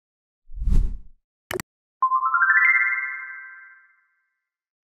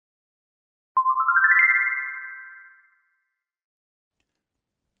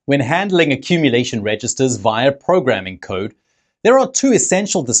When handling accumulation registers via programming code, there are two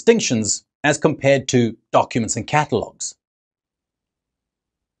essential distinctions as compared to documents and catalogs.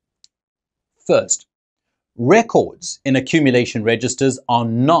 First, records in accumulation registers are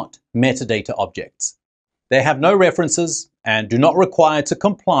not metadata objects. They have no references and do not require to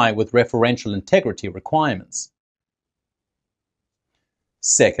comply with referential integrity requirements.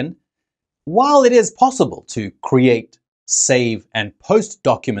 Second, while it is possible to create, save, and post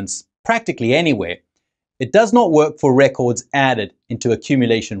documents practically anywhere, it does not work for records added into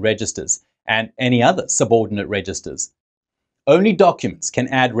accumulation registers and any other subordinate registers. Only documents can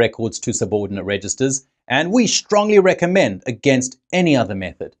add records to subordinate registers, and we strongly recommend against any other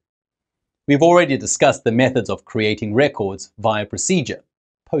method. We've already discussed the methods of creating records via procedure,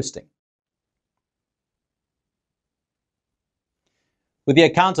 posting. With the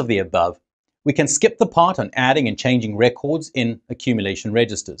account of the above, we can skip the part on adding and changing records in accumulation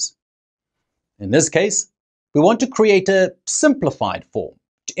registers. In this case, we want to create a simplified form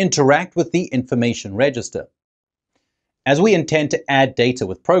to interact with the information register. As we intend to add data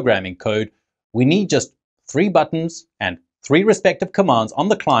with programming code, we need just 3 buttons and 3 respective commands on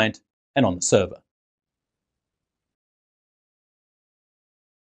the client and on the server.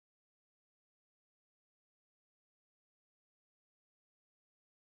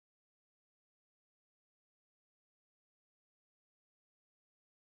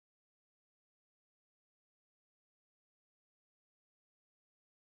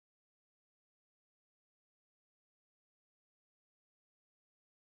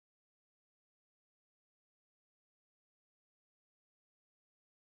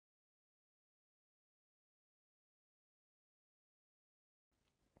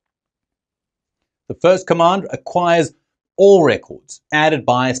 The first command acquires all records added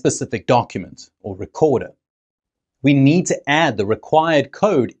by a specific document or recorder. We need to add the required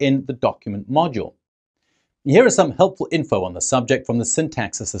code in the document module. Here is some helpful info on the subject from the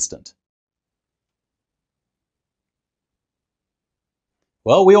syntax assistant.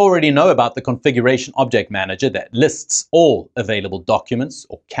 Well, we already know about the configuration object manager that lists all available documents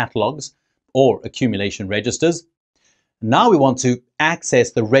or catalogs or accumulation registers. Now we want to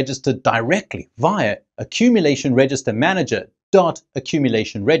access the register directly via accumulation register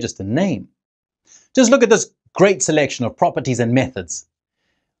manager.accumulation register name. Just look at this great selection of properties and methods.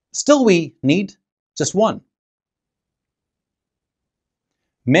 Still, we need just one.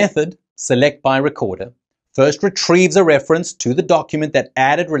 Method select by recorder first retrieves a reference to the document that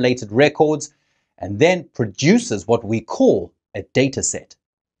added related records and then produces what we call a data set.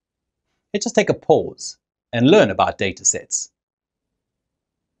 Let's just take a pause and learn about data sets.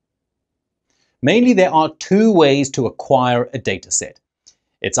 Mainly, there are 2 ways to acquire a data set.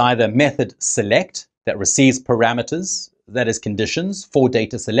 It's either method select that receives parameters, that is conditions for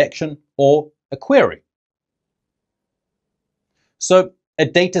data selection, or a query. So a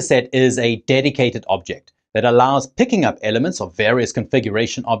data set is a dedicated object that allows picking up elements of various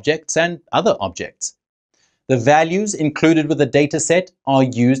configuration objects and other objects. The values included with the data set are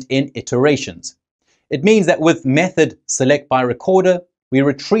used in iterations. It means that with method select by recorder, we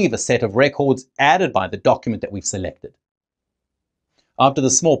retrieve a set of records added by the document that we've selected. After the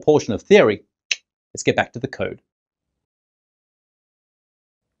small portion of theory, let's get back to the code.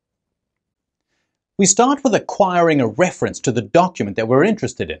 We start with acquiring a reference to the document that we're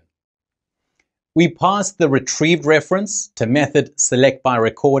interested in. We pass the retrieved reference to method select by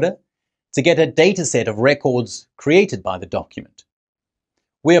recorder to get a data set of records created by the document.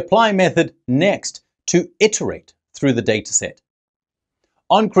 We apply method next to iterate through the dataset.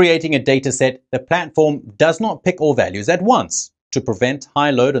 On creating a dataset, the platform does not pick all values at once to prevent high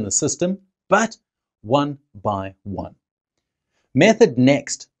load on the system, but one by one. Method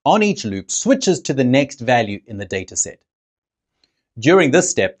next on each loop switches to the next value in the dataset. During this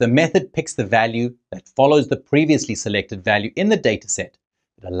step, the method picks the value that follows the previously selected value in the dataset.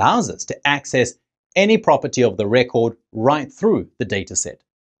 It allows us to access any property of the record right through the dataset.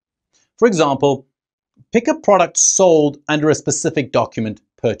 For example, pick a product sold under a specific document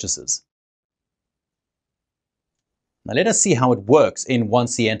purchases. Now let us see how it works in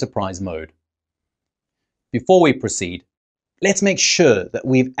 1C Enterprise mode. Before we proceed, let's make sure that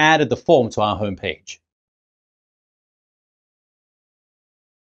we've added the form to our home page.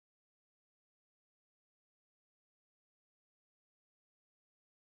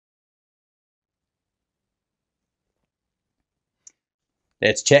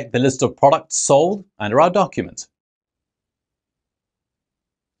 Let's check the list of products sold under our document.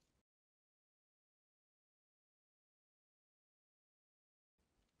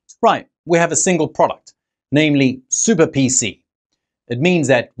 Right, we have a single product, namely Super PC. It means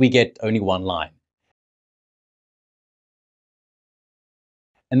that we get only one line.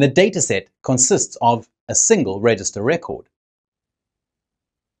 And the dataset consists of a single register record.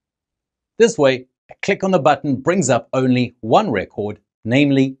 This way, a click on the button brings up only one record,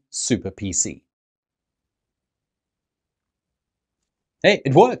 namely Super PC. Hey,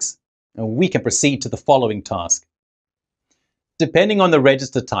 it works! And we can proceed to the following task. Depending on the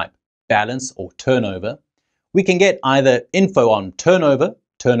register type, balance or turnover, we can get either info on turnover,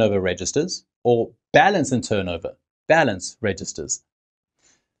 turnover registers, or balance and turnover, balance registers.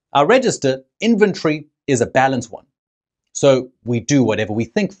 Our register inventory is a balance one, so we do whatever we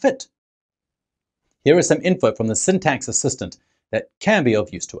think fit. Here is some info from the syntax assistant that can be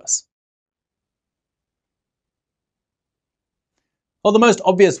of use to us. Well, the most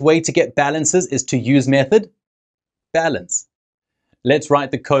obvious way to get balances is to use method balance. Let's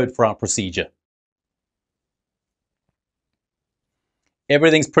write the code for our procedure.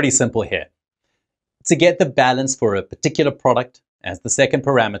 Everything's pretty simple here. To get the balance for a particular product as the second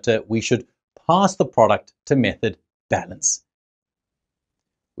parameter, we should pass the product to method balance.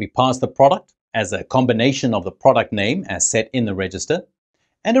 We pass the product as a combination of the product name as set in the register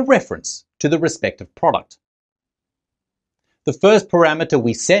and a reference to the respective product. The first parameter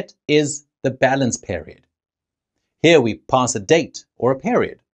we set is the balance period. Here we pass a date or a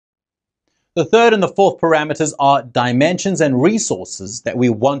period. The third and the fourth parameters are dimensions and resources that we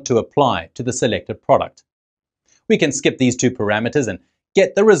want to apply to the selected product. We can skip these two parameters and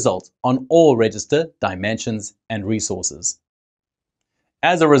get the result on all register dimensions and resources.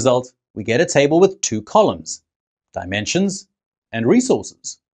 As a result, we get a table with two columns, dimensions and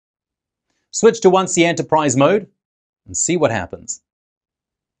resources. Switch to 1C Enterprise mode and see what happens.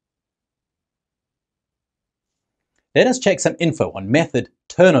 Let us check some info on method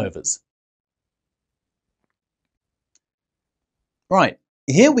turnovers. Right,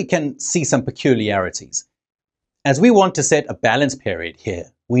 here we can see some peculiarities. As we want to set a balance period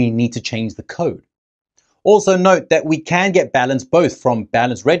here, we need to change the code. Also note that we can get balance both from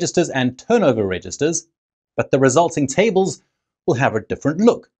balance registers and turnover registers, but the resulting tables will have a different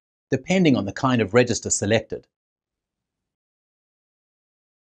look, depending on the kind of register selected.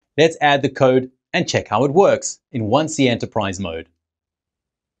 Let's add the code and check how it works in 1C Enterprise mode.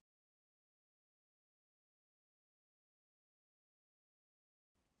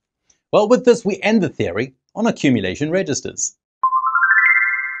 Well, with this we end the theory on accumulation registers.